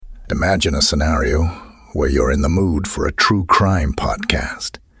Imagine a scenario where you're in the mood for a true crime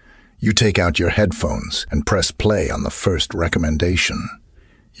podcast. You take out your headphones and press play on the first recommendation.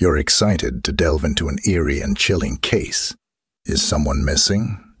 You're excited to delve into an eerie and chilling case. Is someone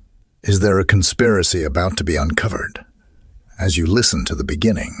missing? Is there a conspiracy about to be uncovered? As you listen to the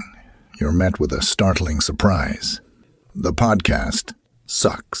beginning, you're met with a startling surprise. The podcast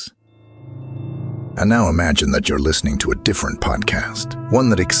sucks. And now imagine that you're listening to a different podcast, one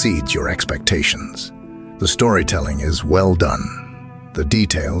that exceeds your expectations. The storytelling is well done. The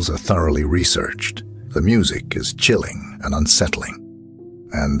details are thoroughly researched. The music is chilling and unsettling.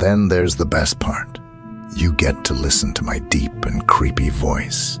 And then there's the best part. You get to listen to my deep and creepy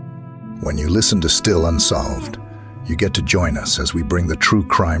voice. When you listen to Still Unsolved, you get to join us as we bring the true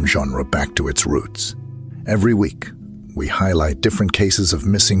crime genre back to its roots. Every week, we highlight different cases of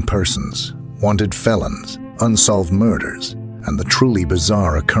missing persons, wanted felons, unsolved murders, and the truly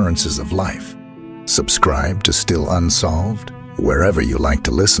bizarre occurrences of life. Subscribe to Still Unsolved wherever you like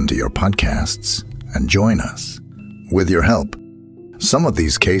to listen to your podcasts and join us. With your help, some of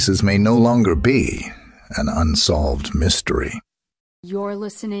these cases may no longer be an unsolved mystery. You're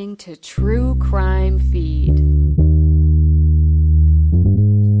listening to True Crime Feed.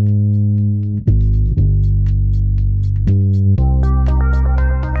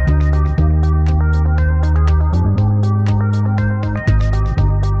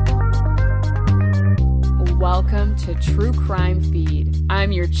 Welcome to True Crime Feed.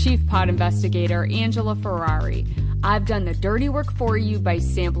 I'm your chief pod investigator, Angela Ferrari. I've done the dirty work for you by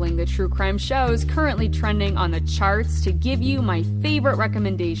sampling the true crime shows currently trending on the charts to give you my favorite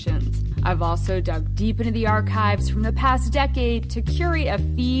recommendations. I've also dug deep into the archives from the past decade to curate a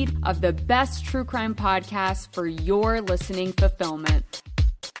feed of the best true crime podcasts for your listening fulfillment.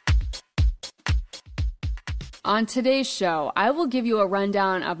 On today's show, I will give you a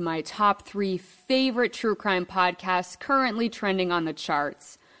rundown of my top 3 favorite true crime podcasts currently trending on the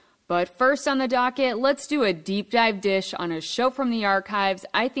charts. But first on the docket, let's do a deep dive dish on a show from the archives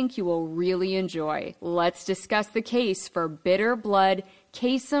I think you will really enjoy. Let's discuss the case for Bitter Blood,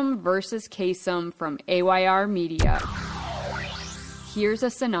 Kasem vs. Kasem from AYR Media. Here's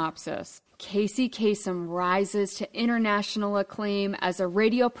a synopsis. Casey Kasem rises to international acclaim as a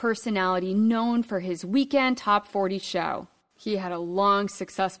radio personality known for his weekend top 40 show. He had a long,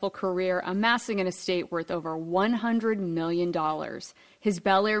 successful career, amassing an estate worth over $100 million. His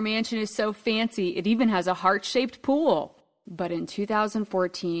Bel Air mansion is so fancy, it even has a heart-shaped pool. But in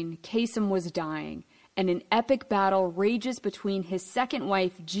 2014, Kasem was dying, and an epic battle rages between his second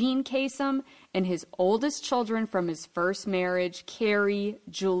wife, Jean Kasem, and his oldest children from his first marriage, Carrie,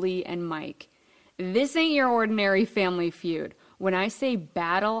 Julie, and Mike. This ain't your ordinary family feud. When I say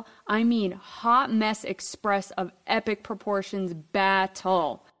battle, I mean hot mess express of epic proportions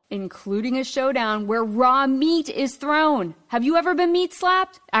battle, including a showdown where raw meat is thrown. Have you ever been meat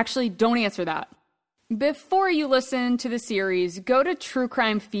slapped? Actually, don't answer that. Before you listen to the series, go to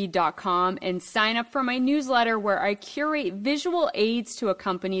truecrimefeed.com and sign up for my newsletter where I curate visual aids to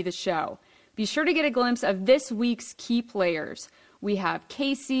accompany the show. Be sure to get a glimpse of this week's key players. We have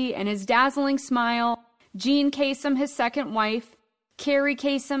Casey and his dazzling smile, Jean Kasem, his second wife, Carrie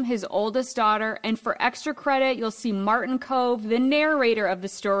Kasem, his oldest daughter, and for extra credit, you'll see Martin Kove, the narrator of the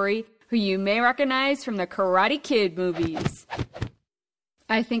story, who you may recognize from the Karate Kid movies.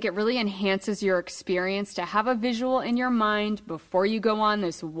 I think it really enhances your experience to have a visual in your mind before you go on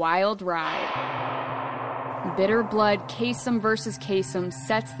this wild ride. Bitter Blood, Kasem vs. Kasem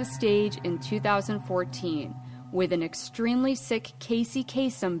sets the stage in 2014, with an extremely sick Casey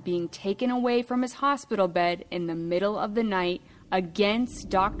Kasem being taken away from his hospital bed in the middle of the night against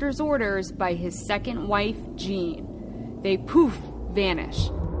doctor's orders by his second wife, Jean. They vanish.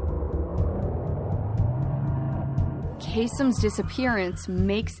 Kasem's disappearance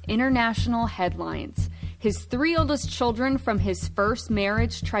makes international headlines. His 3 oldest children from his first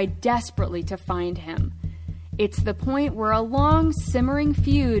marriage try desperately to find him. It's the point where a long, simmering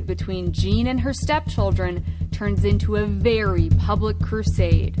feud between Jean and her stepchildren turns into a very public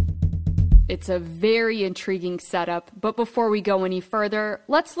crusade. It's a very intriguing setup, but before we go any further,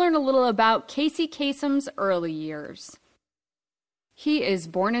 let's learn a little about Casey Kasem's early years. He is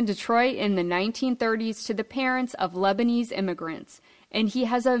born in Detroit in the 1930s to the parents of Lebanese immigrants, and he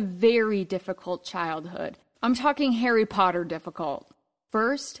has a very difficult childhood. I'm talking Harry Potter difficult.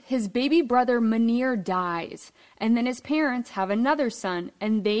 First, his baby brother Munir dies, and then his parents have another son,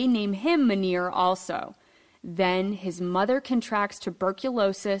 and they name him Munir also. Then his mother contracts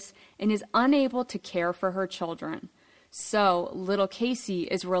tuberculosis and is unable to care for her children. So little Casey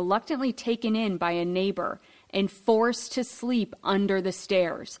is reluctantly taken in by a neighbor, and forced to sleep under the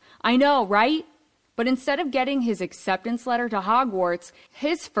stairs. I know, right? But instead of getting his acceptance letter to Hogwarts,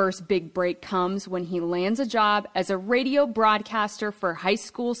 his first big break comes when he lands a job as a radio broadcaster for high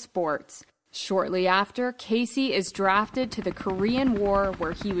school sports. Shortly after, Casey is drafted to the Korean War,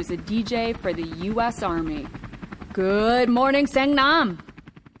 where he was a DJ for the U.S. Army. Good morning, Sangnam!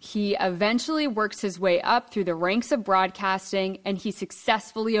 He eventually works his way up through the ranks of broadcasting, and he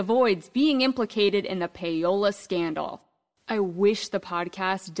successfully avoids being implicated in the payola scandal. I wish the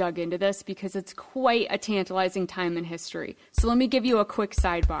podcast dug into this because it's quite a tantalizing time in history. So let me give you a quick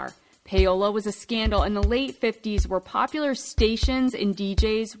sidebar. Payola was a scandal in the late 50s where popular stations and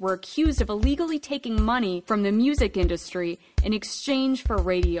DJs were accused of illegally taking money from the music industry in exchange for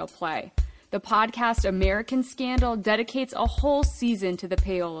radio play. The podcast American Scandal dedicates a whole season to the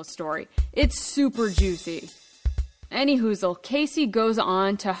payola story. It's super juicy. Anyhoozle, Casey goes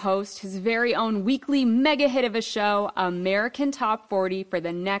on to host his very own weekly mega hit of a show, American Top 40, for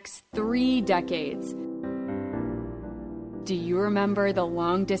the next 3 decades. Do you remember the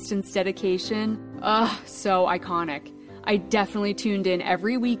long distance dedication? So iconic. I definitely tuned in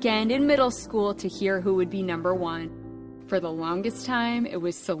every weekend in middle school to hear who would be number 1. For the longest time, it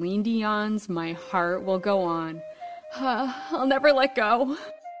was Celine Dion's My Heart Will Go On. I'll never let go.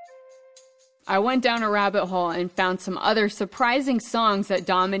 I went down a rabbit hole and found some other surprising songs that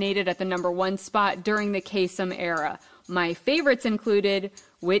dominated at the number 1 spot during the Kasem era. My favorites included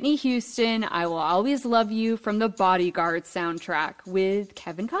Whitney Houston, I Will Always Love You from the Bodyguard soundtrack with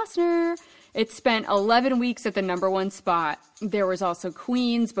Kevin Costner. It spent 11 weeks at the number 1 spot. There was also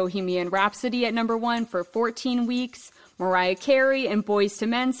Queen's Bohemian Rhapsody at number 1 for 14 weeks. Mariah Carey and Boyz II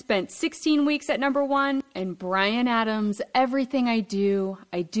Men spent 16 weeks at number 1. And Bryan Adams' Everything I Do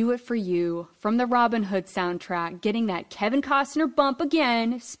It For You from the Robin Hood soundtrack, getting that Kevin Costner bump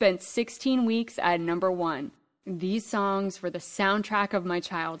again, spent 16 weeks at number 1. These songs were the soundtrack of my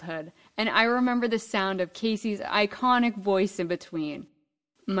childhood, and I remember the sound of Casey's iconic voice in between.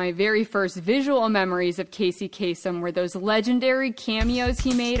 My very first visual memories of Casey Kasem were those legendary cameos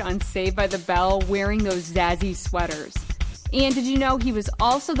he made on Saved by the Bell wearing those zazzy sweaters. And did you know he was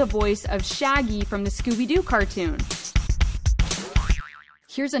also the voice of Shaggy from the Scooby-Doo cartoon?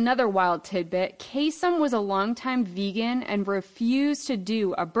 Here's another wild tidbit. Kasem was a longtime vegan and refused to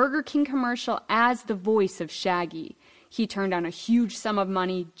do a Burger King commercial as the voice of Shaggy. He turned down a huge sum of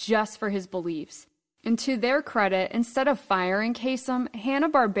money just for his beliefs. And to their credit, instead of firing Kasem,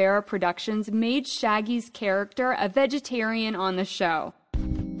 Hanna-Barbera Productions made Shaggy's character a vegetarian on the show.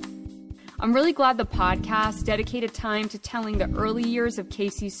 I'm really glad the podcast dedicated time to telling the early years of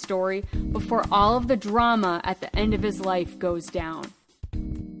Casey's story before all of the drama at the end of his life goes down.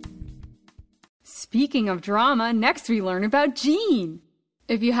 Speaking of drama, next we learn about Gene.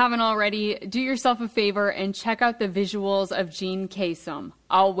 If you haven't already, do yourself a favor and check out the visuals of Gene Kasem.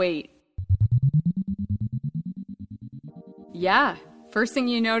 I'll wait. Yeah, first thing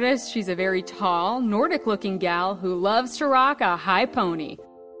you notice, she's a very tall, Nordic-looking gal who loves to rock a high pony.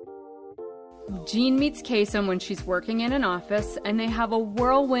 Jean meets Kasem when she's working in an office, and they have a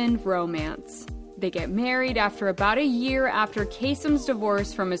whirlwind romance. They get married after about a year after Kasem's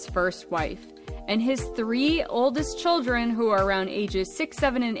divorce from his first wife, and his 3 oldest children, who are around ages 6,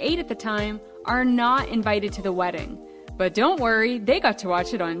 7, and 8 at the time, are not invited to the wedding. But don't worry, they got to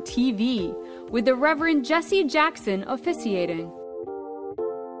watch it on TV, with the Reverend Jesse Jackson officiating.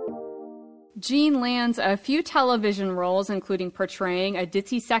 Jean lands a few television roles, including portraying a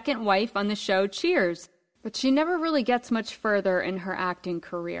ditzy second wife on the show Cheers, but she never really gets much further in her acting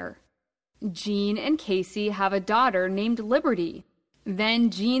career. Jean and Casey have a daughter named Liberty. Then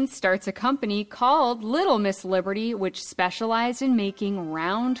Jean starts a company called Little Miss Liberty, which specialized in making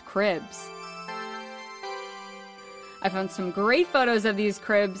round cribs. I found some great photos of these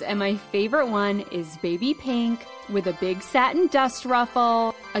cribs, and my favorite one is baby pink with a big satin dust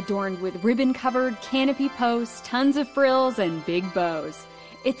ruffle, adorned with ribbon-covered canopy posts, tons of frills, and big bows.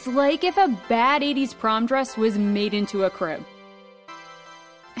 It's like if a bad 80s prom dress was made into a crib.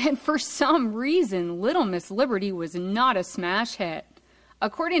 And for some reason, Little Miss Liberty was not a smash hit.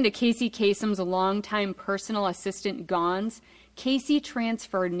 According to Casey Kasem's longtime personal assistant, Gons, Casey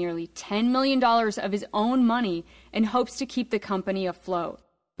transferred nearly $10 million of his own money in hopes to keep the company afloat.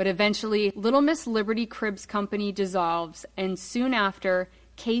 But eventually, Little Miss Liberty Cribs Company dissolves, and soon after,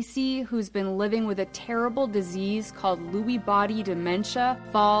 Casey, who's been living with a terrible disease called Lewy body dementia,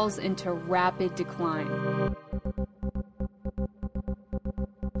 falls into rapid decline.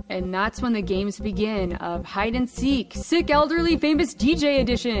 And that's when the games begin of hide and seek, sick elderly famous DJ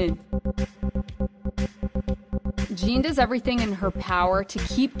edition. Jean does everything in her power to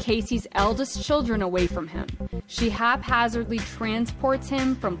keep Casey's eldest children away from him. She haphazardly transports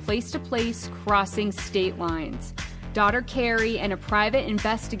him from place to place, crossing state lines. Daughter Carrie and a private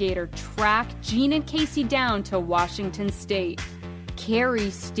investigator track Gene and Casey down to Washington State.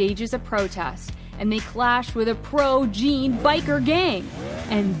 Carrie stages a protest, and they clash with a pro-Gene biker gang.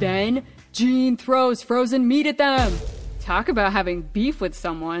 And then Gene throws frozen meat at them. Talk about having beef with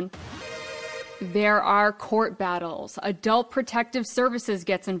someone. There are court battles, Adult Protective Services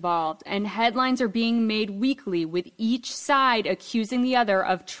gets involved, and headlines are being made weekly with each side accusing the other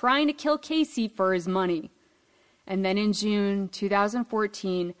of trying to kill Casey for his money. And then in June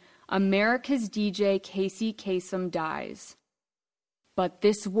 2014, America's DJ Casey Kasem dies. But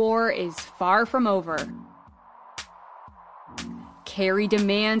this war is far from over. Carrie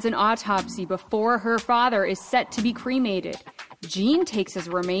demands an autopsy before her father is set to be cremated. Gene takes his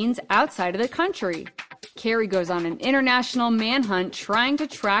remains outside of the country. Carrie goes on an international manhunt trying to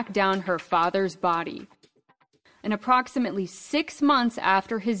track down her father's body. And approximately 6 months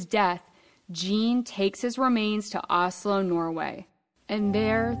after his death, Gene takes his remains to Oslo, Norway. And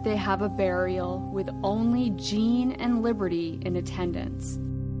there they have a burial with only Gene and Liberty in attendance.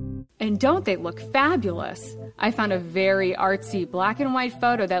 And don't they look fabulous? I found a very artsy black and white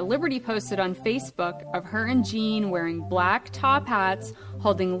photo that Liberty posted on Facebook of her and Gene wearing black top hats,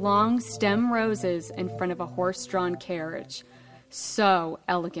 holding long stem roses in front of a horse-drawn carriage. So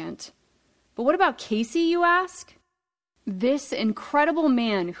elegant. But what about Casey, you ask? This incredible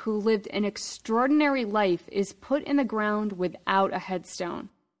man who lived an extraordinary life is put in the ground without a headstone.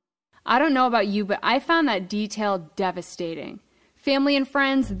 I don't know about you, but I found that detail devastating. Family and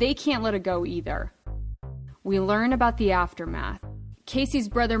friends, they can't let it go either. We learn about the aftermath. Casey's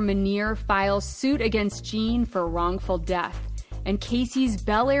brother Munir files suit against Gene for wrongful death, and Casey's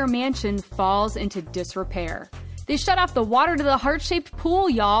Bel Air mansion falls into disrepair. They shut off the water to the heart-shaped pool,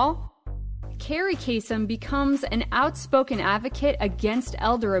 y'all. Carrie Kasem becomes an outspoken advocate against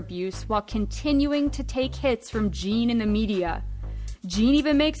elder abuse while continuing to take hits from Gene in the media. Gene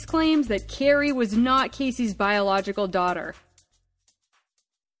even makes claims that Carrie was not Casey's biological daughter.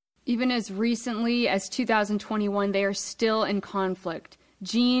 Even as recently as 2021, they are still in conflict.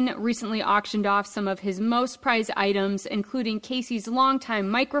 Gene recently auctioned off some of his most prized items, including Casey's longtime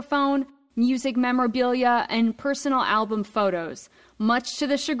microphone, music memorabilia, and personal album photos, much to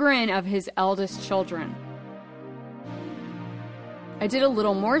the chagrin of his eldest children. I did a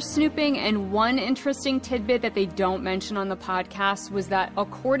little more snooping, and one interesting tidbit that they don't mention on the podcast was that,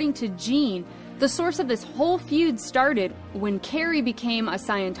 according to Gene, the source of this whole feud started when Carrie became a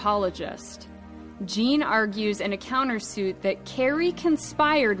Scientologist. Gene argues in a countersuit that Carrie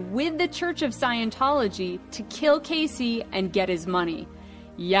conspired with the Church of Scientology to kill Casey and get his money.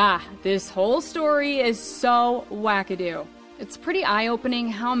 Yeah, this whole story is so wackadoo. It's pretty eye-opening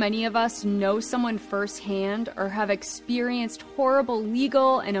how many of us know someone firsthand or have experienced horrible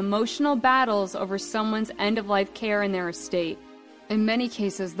legal and emotional battles over someone's end-of-life care in their estate. In many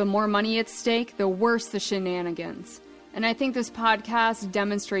cases, the more money at stake, the worse the shenanigans. And I think this podcast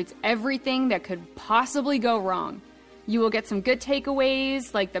demonstrates everything that could possibly go wrong. You will get some good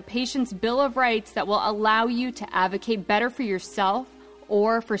takeaways, like the patient's Bill of Rights that will allow you to advocate better for yourself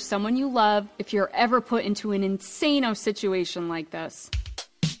or for someone you love if you're ever put into an insano situation like this.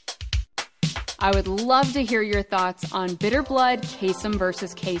 I would love to hear your thoughts on Bitter Blood, Kasem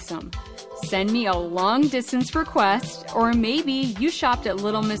versus Kasem. Send me a long-distance request, or maybe you shopped at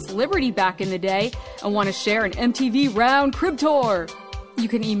Little Miss Liberty back in the day and want to share an MTV round crib tour. You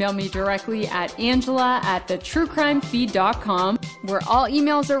can email me directly at angela@thetruecrimefeed.com, where all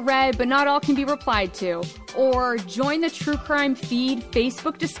emails are read, but not all can be replied to. Or join the True Crime Feed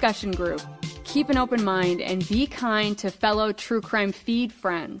Facebook discussion group. Keep an open mind and be kind to fellow True Crime Feed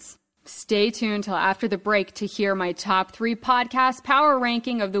friends. Stay tuned till after the break to hear my top 3 podcast power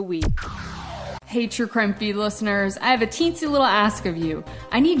ranking of the week. Hey True Crime Feed listeners, I have a teensy little ask of you.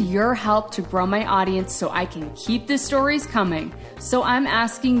 I need your help to grow my audience so I can keep the stories coming. So I'm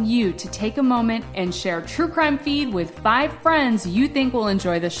asking you to take a moment and share True Crime Feed with 5 friends you think will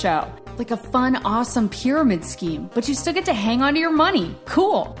enjoy the show. Like a fun, awesome pyramid scheme, but you still get to hang on to your money.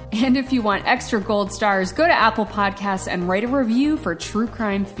 Cool. And if you want extra gold stars, go to Apple Podcasts and write a review for True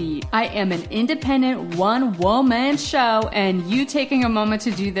Crime Feed. I am an independent one-woman show, and you taking a moment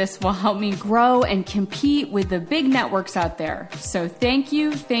to do this will help me grow and compete with the big networks out there. So thank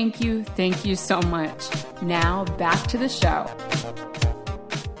you so much. Now back to the show.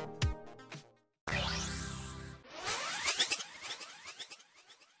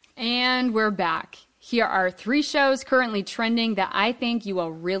 And we're back. Here are 3 shows currently trending that I think you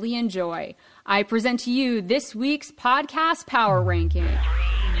will really enjoy. I present to you this week's podcast power ranking.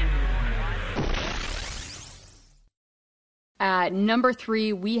 At number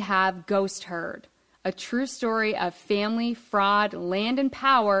 3, we have Ghost Herd, a true story of family, fraud, land, and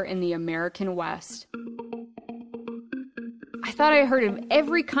power in the American West. I thought I heard of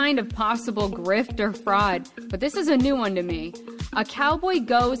every kind of possible grift or fraud, but this is a new one to me. A cowboy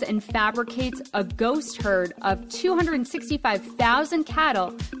goes and fabricates a ghost herd of 265,000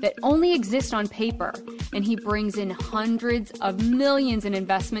 cattle that only exist on paper, and he brings in hundreds of millions in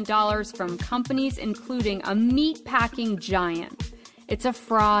investment dollars from companies including a meat-packing giant. It's a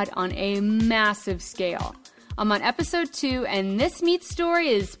fraud on a massive scale. I'm on episode 2, and this meat story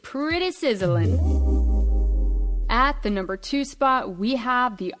is pretty sizzling. At the number 2 spot, we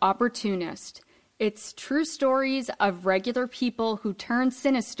have The Opportunist. It's true stories of regular people who turn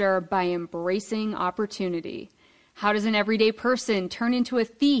sinister by embracing opportunity. How does an everyday person turn into a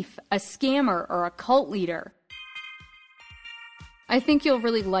thief, a scammer, or a cult leader? I think you'll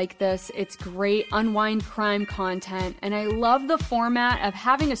really like this. It's great unwind crime content, and I love the format of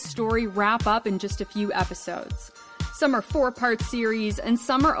having a story wrap up in just a few episodes. Some are 4-part series, and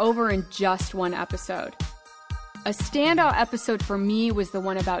some are over in just one episode. A standout episode for me was the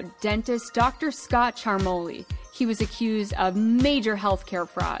one about dentist Dr. Scott Charmoli. He was accused of major healthcare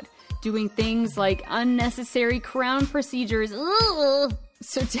fraud, doing things like unnecessary crown procedures. Ugh.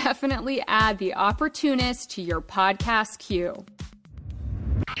 So definitely add The Opportunist to your podcast queue.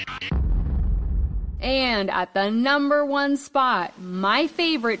 And at the number 1 spot, my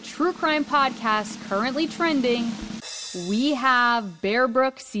favorite true crime podcast currently trending, we have Bear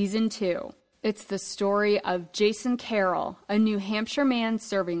Brook Season 2. It's the story of Jason Carroll, a New Hampshire man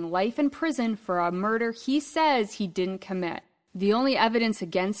serving life in prison for a murder he says he didn't commit. The only evidence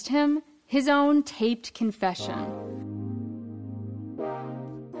against him? His own taped confession.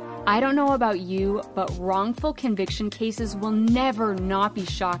 I don't know about you, but wrongful conviction cases will never not be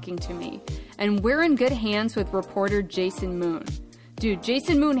shocking to me. And we're in good hands with reporter Jason Moon. Dude,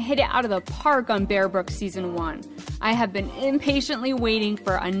 Jason Moon hit it out of the park on Bear Brook Season 1. I have been impatiently waiting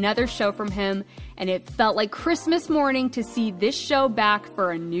for another show from him, and it felt like Christmas morning to see this show back for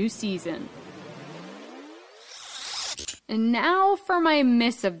a new season. And now for my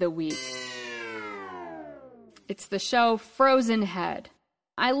miss of the week. It's the show Frozen Head.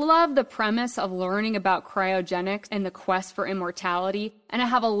 I love the premise of learning about cryogenics and the quest for immortality, and I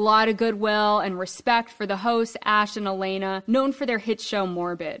have a lot of goodwill and respect for the hosts Ash and Elena, known for their hit show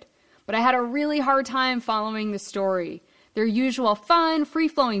Morbid. But I had a really hard time following the story. Their usual fun,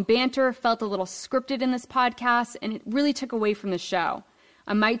 free-flowing banter felt a little scripted in this podcast, and it really took away from the show.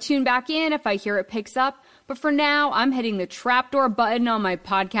 I might tune back in if I hear it picks up, but for now, I'm hitting the trapdoor button on my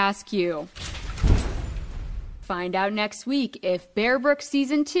podcast queue. Find out next week if Bear Brook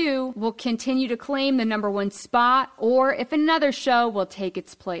Season 2 will continue to claim the number 1 spot or if another show will take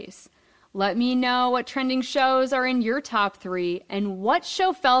its place. Let me know what trending shows are in your top 3 and what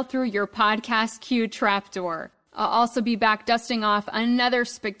show fell through your podcast queue trapdoor. I'll also be back dusting off another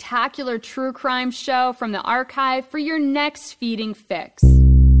spectacular true crime show from the archive for your next feeding fix.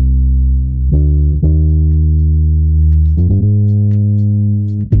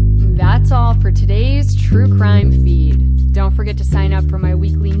 That's all for today's True Crime Feed. Don't forget to sign up for my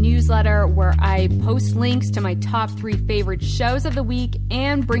weekly newsletter where I post links to my top 3 favorite shows of the week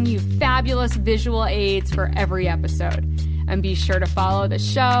and bring you fabulous visual aids for every episode. And be sure to follow the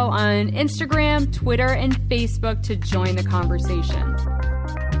show on Instagram, Twitter, and Facebook to join the conversation.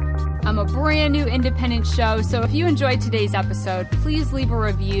 I'm a brand new independent show, so if you enjoyed today's episode, please leave a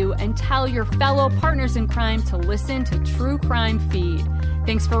review and tell your fellow partners in crime to listen to True Crime Feed.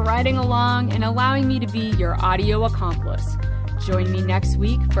 Thanks for riding along and allowing me to be your audio accomplice. Join me next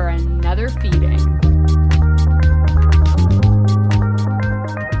week for another feeding.